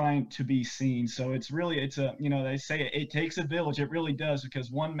trying to be seen. So they say it takes a village. It really does,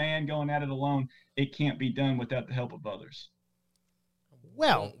 because one man going at it alone, it can't be done without the help of others.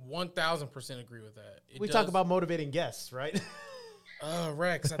 Well, 1,000% agree with that. We talk about motivating guests, right?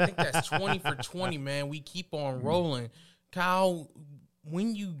 Rex, I think that's 20 for 20, man. We keep on rolling. Kyle,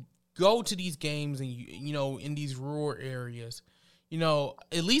 when you go to these games and in these rural areas,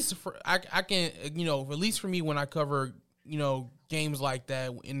 at least for I can, at least for me, when I cover games like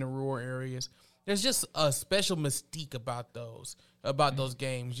that in the rural areas, there's just a special mystique about those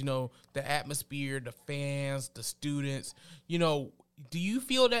games. The atmosphere, the fans, the students. Do you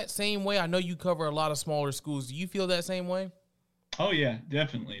feel that same way? I know you cover a lot of smaller schools. Do you feel that same way? Oh yeah,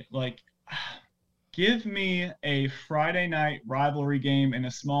 definitely. Like, give me a Friday night rivalry game in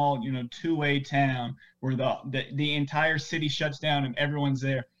a small, 2A town where the entire city shuts down and everyone's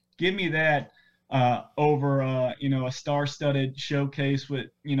there. Give me that over, a star-studded showcase with,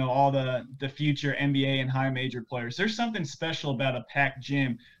 all the future NBA and high major players. There's something special about a packed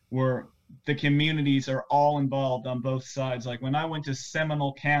gym where the communities are all involved on both sides. Like when I went to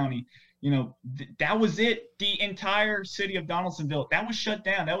Seminole County, that was it. The entire city of Donaldsonville, that was shut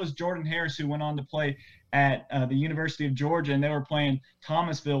down. That was Jordan Harris, who went on to play at the University of Georgia, and they were playing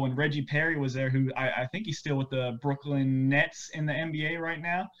Thomasville when Reggie Perry was there, who I think he's still with the Brooklyn Nets in the NBA right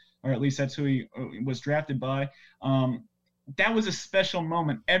now, or at least that's who he was drafted by. That was a special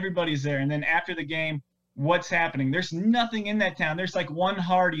moment. Everybody's there. And then after the game, what's happening? There's nothing in that town. There's like one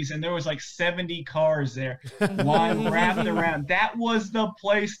Hardee's, and there was like 70 cars there, line wrapped around. That was the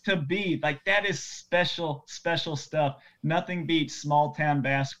place to be. Like, that is special, special stuff. Nothing beats small town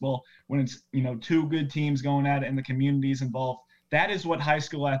basketball when it's, two good teams going at it and the community's involved. That is what high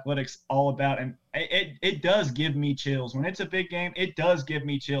school athletics all about. And it does give me chills. When it's a big game, it does give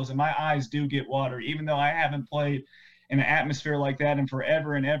me chills, and my eyes do get watery, even though I haven't played in an atmosphere like that and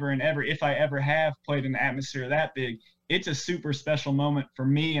forever and ever and ever. If I ever have played in an atmosphere that big, it's a super special moment for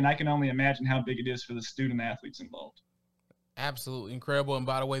me, and I can only imagine how big it is for the student athletes involved. Absolutely incredible. And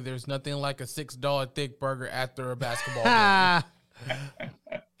by the way, there's nothing like a $6 thick burger after a basketball game.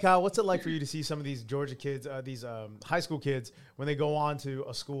 Kyle, what's it like for you to see some of these Georgia kids, these high school kids, when they go on to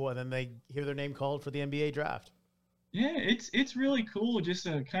a school and then they hear their name called for the NBA draft? Yeah, it's really cool just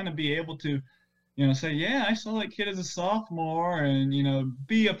to kind of be able to, say, yeah, I saw that kid as a sophomore, and,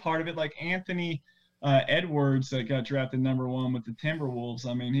 be a part of it. Like Anthony Edwards that got drafted #1 with the Timberwolves.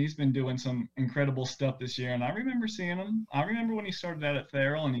 I mean, he's been doing some incredible stuff this year, and I remember seeing him. I remember when he started out at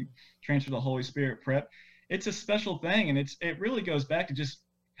Farrell and he transferred to Holy Spirit Prep. It's a special thing, and it really goes back to just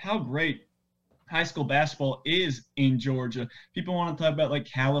how great high school basketball is in Georgia. People want to talk about like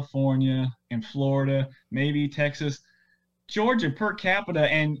California and Florida, maybe Texas. Georgia per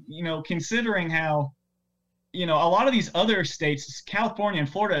capita, and considering how a lot of these other states, California and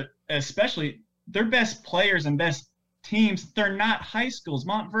Florida especially, their best players and best teams, they're not high schools.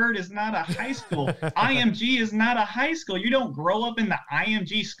 Montverde is not a high school. IMG is not a high school. You don't grow up in the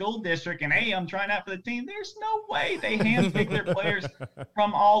IMG school district and, hey, I'm trying out for the team. There's no way they handpick their players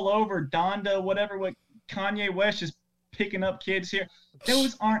from all over. Donda, whatever, what Kanye West is picking up kids here.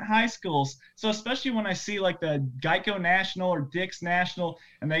 Those aren't high schools. So especially when I see like the Geico National or Dick's National,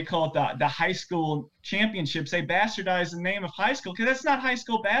 and they call it the high school championships, they bastardize the name of high school because that's not high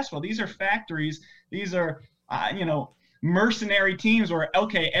school basketball. These are factories. These are mercenary teams where,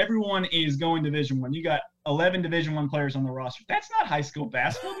 okay, everyone is going Division I. You got 11 Division I players on the roster. That's not high school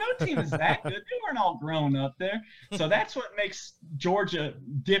basketball. No team is that good. They weren't all grown up there. So that's what makes Georgia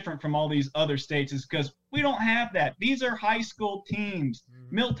different from all these other states, is because we don't have that. These are high school teams.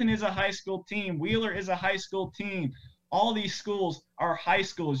 Milton is a high school team. Wheeler is a high school team. All these schools are high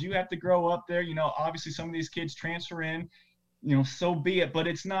schools. You have to grow up there. Obviously some of these kids transfer in, so be it. But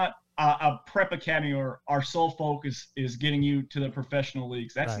it's not a prep academy or our sole focus is getting you to the professional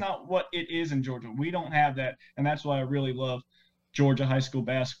leagues. That's not what it is in Georgia. We don't have that. And that's why I really love Georgia high school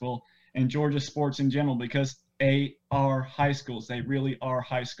basketball and Georgia sports in general, because they are high schools. They really are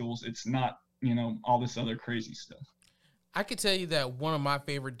high schools. It's not, all this other crazy stuff. I could tell you that one of my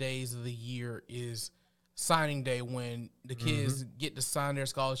favorite days of the year is signing day, when the kids get to sign their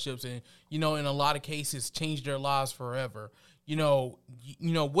scholarships and, in a lot of cases change their lives forever.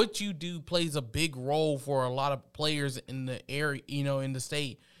 What you do plays a big role for a lot of players in the area, in the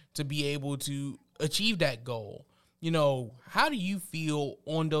state, to be able to achieve that goal. How do you feel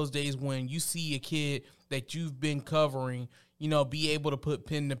on those days when you see a kid that you've been covering, be able to put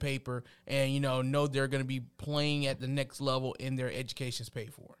pen to paper and, know they're going to be playing at the next level and their education's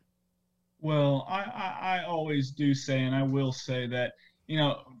paid for? Well, I always do say, and I will say that,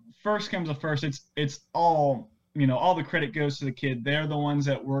 first comes the first. It's all, all the credit goes to the kid. They're the ones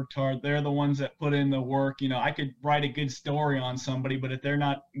that worked hard. They're the ones that put in the work. I could write a good story on somebody, but if they're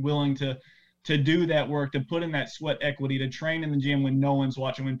not willing to do that work, to put in that sweat equity, to train in the gym when no one's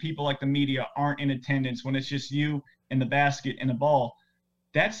watching, when people like the media aren't in attendance, when it's just you and the basket and the ball,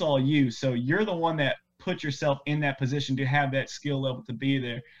 that's all you. So you're the one that put yourself in that position to have that skill level to be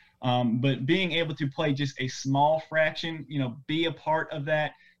there. But being able to play just a small fraction, be a part of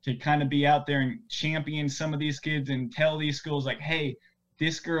that, to kind of be out there and champion some of these kids and tell these schools like, hey,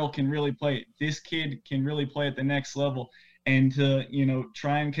 this girl can really play. This kid can really play at the next level. And to,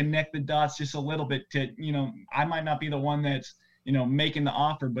 try and connect the dots just a little bit to, I might not be the one that's, making the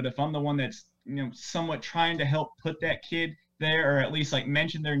offer, but if I'm the one that's, somewhat trying to help put that kid there, or at least like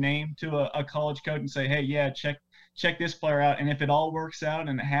mention their name to a college coach and say, hey, yeah, check this player out. And if it all works out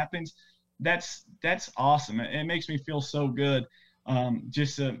and it happens, that's awesome. It makes me feel so good.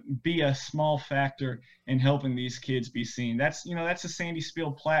 Just to be a small factor in helping these kids be seen. That's a Sandy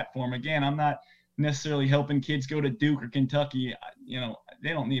Spiel platform. Again, I'm not necessarily helping kids go to Duke or Kentucky. They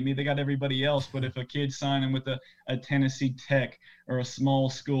don't need me. They got everybody else. But if a kid's signing with a Tennessee Tech or a small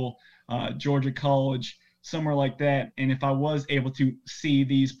school, Georgia College, somewhere like that, and if I was able to see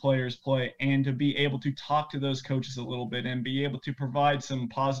these players play and to be able to talk to those coaches a little bit and be able to provide some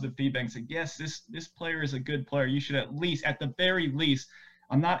positive feedback and say, yes, this player is a good player. You should at the very least,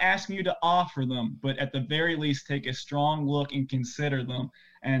 I'm not asking you to offer them, but at the very least take a strong look and consider them.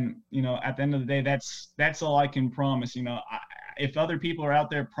 And, at the end of the day, that's all I can promise. If other people are out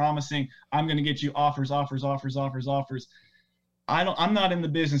there promising, I'm going to get you offers, I'm not in the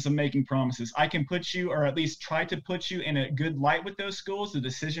business of making promises. I can put you, or at least try to put you, in a good light with those schools, the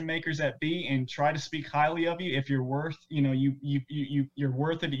decision makers that be, and try to speak highly of you. If you're worth, you're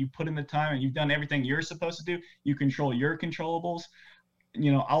worth it. You put in the time and you've done everything you're supposed to do. You control your controllables.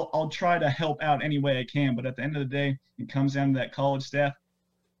 I'll try to help out any way I can. But at the end of the day, it comes down to that college staff.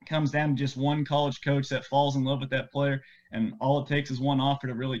 It comes down to just one college coach that falls in love with that player, and all it takes is one offer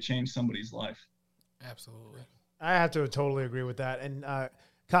to really change somebody's life. Absolutely. I have to totally agree with that. And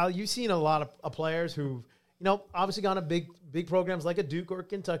Kyle, you've seen a lot of players who've, obviously gone to big programs like a Duke or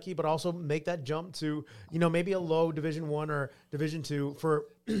Kentucky, but also make that jump to, maybe a low Division I or Division II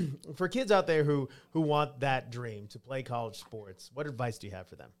for kids out there who want that dream to play college sports. What advice do you have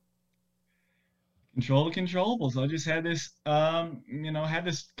for them? Control the controllables. I just had this, had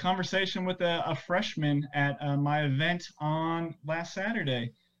this conversation with a freshman at my event on last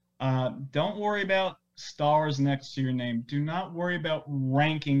Saturday. Don't worry about stars next to your name. Do not worry about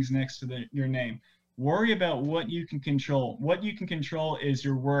rankings next to your name. Worry about what you can control. What you can control is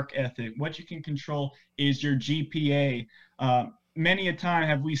your work ethic. What you can control is your GPA. Many a time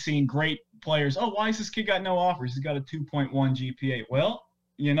have we seen great players, why has this kid got no offers? He's got a 2.1 GPA. Well,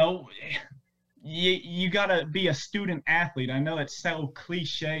 you got to be a student athlete. I know it's so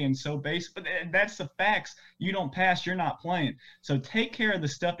cliche and so basic, but that's the facts. You don't pass, you're not playing. So take care of the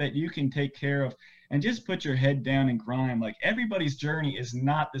stuff that you can take care of and just put your head down and grind. Like, everybody's journey is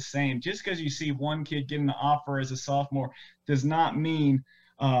not the same. Just because you see one kid getting an offer as a sophomore does not mean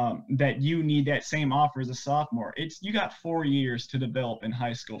that you need that same offer as a sophomore. You got 4 years to develop in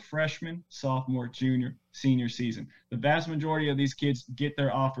high school: freshman, sophomore, junior, senior season. The vast majority of these kids get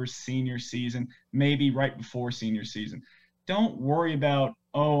their offers senior season, maybe right before senior season. Don't worry about,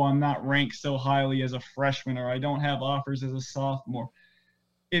 oh, I'm not ranked so highly as a freshman, or I don't have offers as a sophomore.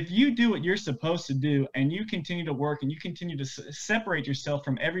 If you do what you're supposed to do and you continue to work and you continue to separate yourself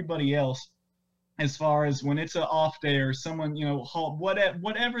from everybody else, as far as when it's an off day or someone,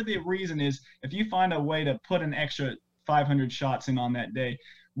 whatever the reason is, if you find a way to put an extra 500 shots in on that day,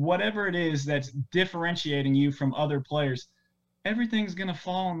 whatever it is that's differentiating you from other players, everything's going to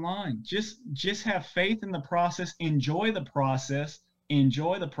fall in line. Just have faith in the process, enjoy the process,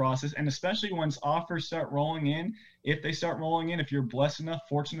 and especially once offers start rolling in, if they start rolling in, if you're blessed enough,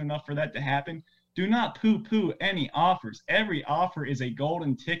 fortunate enough for that to happen, do not poo-poo any offers. Every offer is a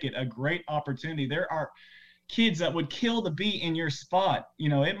golden ticket, a great opportunity. There are kids that would kill to be in your spot.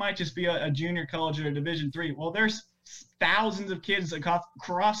 It might just be a junior college or a Division III. Well, there's thousands of kids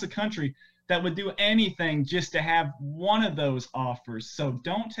across the country that would do anything just to have one of those offers. So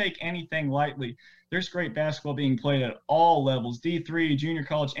don't take anything lightly. There's great basketball being played at all levels: D3, junior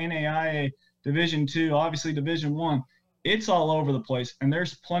college, NAIA, Division II, obviously Division I. It's all over the place, and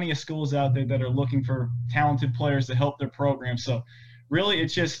there's plenty of schools out there that are looking for talented players to help their program. So really,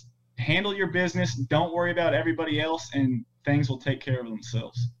 it's just handle your business, don't worry about everybody else, and things will take care of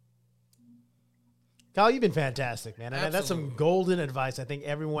themselves. Kyle, you've been fantastic, man. And that's Absolutely. some golden advice I think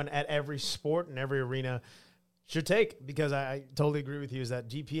everyone at every sport and every arena should take, because I totally agree with you, is that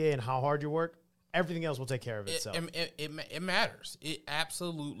GPA and how hard you work, everything else will take care of itself. It matters. It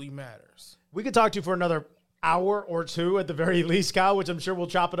absolutely matters. We could talk to you for another hour or two at the very least, Kyle, which I'm sure we'll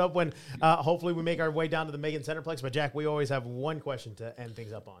chop it up when hopefully we make our way down to the Megan Centerplex. But, Jack, we always have one question to end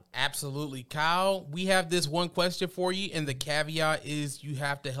things up on. Absolutely. Kyle, we have this one question for you, and the caveat is you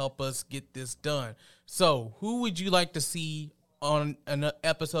have to help us get this done. So who would you like to see on an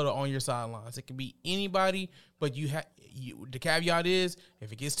episode of On Your Sidelines? It can be anybody, but the caveat is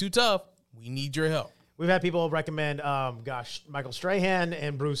if it gets too tough, we need your help. We've had people recommend, Michael Strahan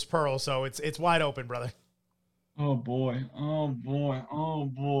and Bruce Pearl, so it's wide open, brother. Oh boy. Am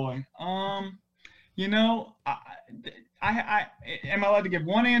I allowed to give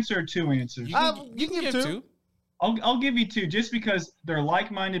one answer or two answers? You can give two. I'll give you two, just because they're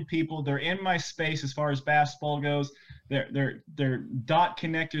like-minded people. They're in my space as far as basketball goes. They're dot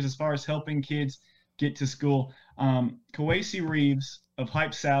connectors as far as helping kids get to school. Kawasi Reeves of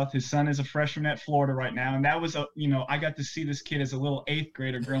Hype South. His son is a freshman at Florida right now, and that was I got to see this kid as a little 8th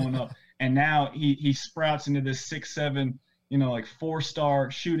grader growing up, and now he sprouts into this 6'7", 4-star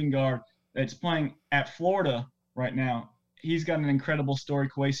shooting guard that's playing at Florida right now. He's got an incredible story,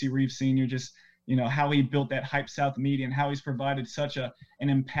 Kawasi Reeves Sr., just how he built that Hype South media and how he's provided such an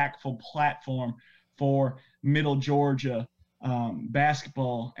impactful platform for Middle Georgia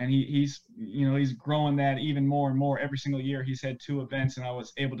basketball, and he's growing that even more and more every single year. He's had 2 events, and I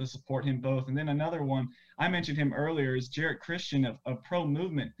was able to support him both. And then another one, I mentioned him earlier, is Jarrett Christian of Pro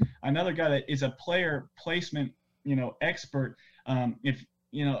Movement, another guy that is a player placement expert. And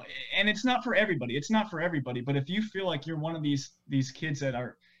it's not for everybody, but if you feel like you're one of these kids that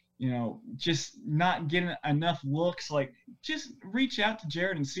are just not getting enough looks, just reach out to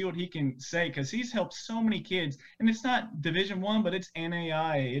Jared and see what he can say, because he's helped so many kids. And it's not Division I, but it's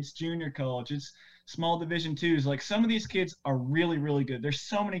NAIA, it's junior college, it's small Division IIs. Some of these kids are really, really good. There's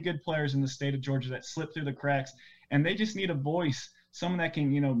so many good players in the state of Georgia that slip through the cracks, and they just need a voice, someone that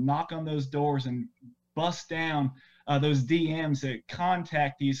can, knock on those doors and bust down those DMs, that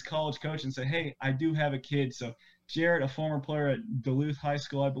contact these college coaches and say, hey, I do have a kid. So Jared, a former player at Duluth High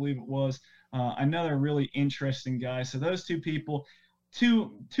School, I believe it was, another really interesting guy. So those two people,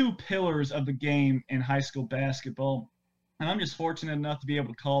 two pillars of the game in high school basketball. And I'm just fortunate enough to be able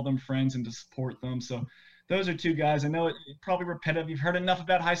to call them friends and to support them. So those are 2 guys. I know it's probably repetitive. You've heard enough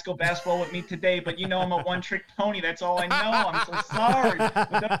about high school basketball with me today, but I'm a one-trick pony. That's all I know. I'm so sorry. But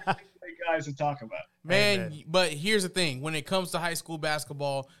those are 2 guys to talk about. Man, but here's the thing. When it comes to high school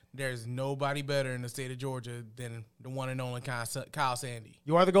basketball, there's nobody better in the state of Georgia than the one and only Kyle Sandy.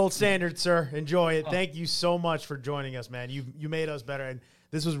 You are the gold standard, sir. Enjoy it. Thank you so much for joining us, man. You made us better, and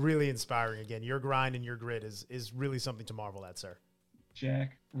this was really inspiring. Again, your grind and your grit is really something to marvel at, sir.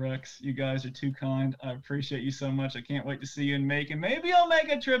 Jack, Rex, you guys are too kind. I appreciate you so much. I can't wait to see you in Macon. Maybe I'll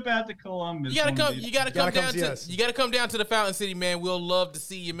make a trip out to Columbus. You gotta come down to the Fountain City, man. We'll love to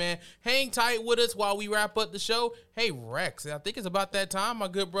see you, man. Hang tight with us while we wrap up the show. Hey, Rex, I think it's about that time, my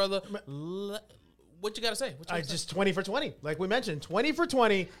good brother. What you got to say? Just 20 for 20. Like we mentioned, 20 for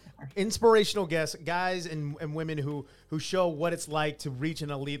 20 inspirational guests, guys and women who show what it's like to reach an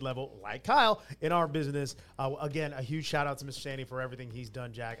elite level like Kyle in our business. Again, a huge shout out to Mr. Sandy for everything he's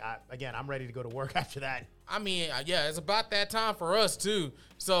done, Jack. I'm ready to go to work after that. I mean, yeah, it's about that time for us too.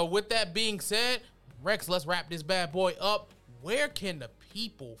 So with that being said, Rex, let's wrap this bad boy up. Where can the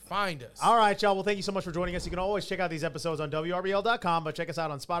people find us? All right, y'all. Well, thank you so much for joining us. You can always check out these episodes on WRBL.com, but check us out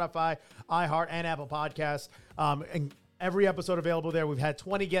on Spotify, iHeart, and Apple Podcasts. And every episode available there. We've had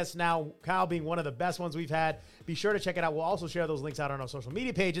 20 guests now, Kyle being one of the best ones we've had. Be sure to check it out. We'll also share those links out on our social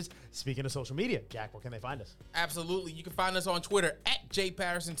media pages. Speaking of social media, Jack, where can they find us? Absolutely. You can find us on Twitter at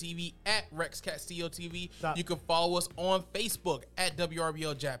JPattersonTV, at Rex Castillo TV. You can follow us on Facebook at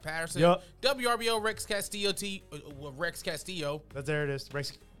WRBL Jack Patterson. Yep. WRBL Rex Castillo Rex Castillo. There it is.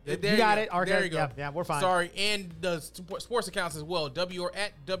 Rex. You got it. There you go. Yeah, we're fine. Sorry. And the sports accounts as well. At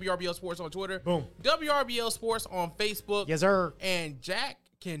WRBL Sports on Twitter. Boom. WRBL Sports on Facebook. Yes, sir. And Jack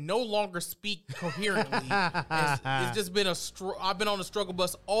can no longer speak coherently. It's just been I've been on the struggle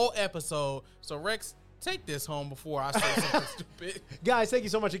bus all episode. So, Rex, take this home before I say something stupid. Guys, thank you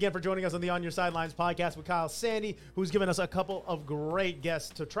so much again for joining us on the On Your Sidelines podcast with Kyle Sandy, who's given us a couple of great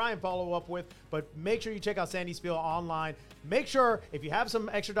guests to try and follow up with. But make sure you check out Sandy Spiel online. Make sure, if you have some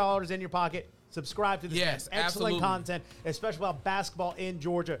extra dollars in your pocket, subscribe to this. Yes, excellent absolutely. content, especially about basketball in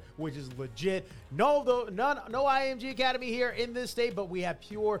Georgia, which is legit. No IMG Academy here in this state, but we have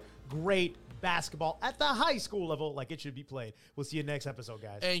pure, great basketball at the high school level like it should be played. We'll see you next episode,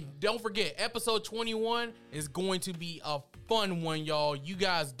 guys. And don't forget, episode 21 is going to be a fun one, y'all. You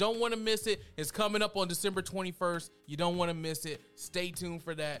guys don't want to miss it. It's coming up on December 21st. You don't want to miss it. Stay tuned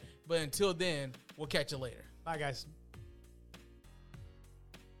for that. But until then, we'll catch you later. Bye, guys.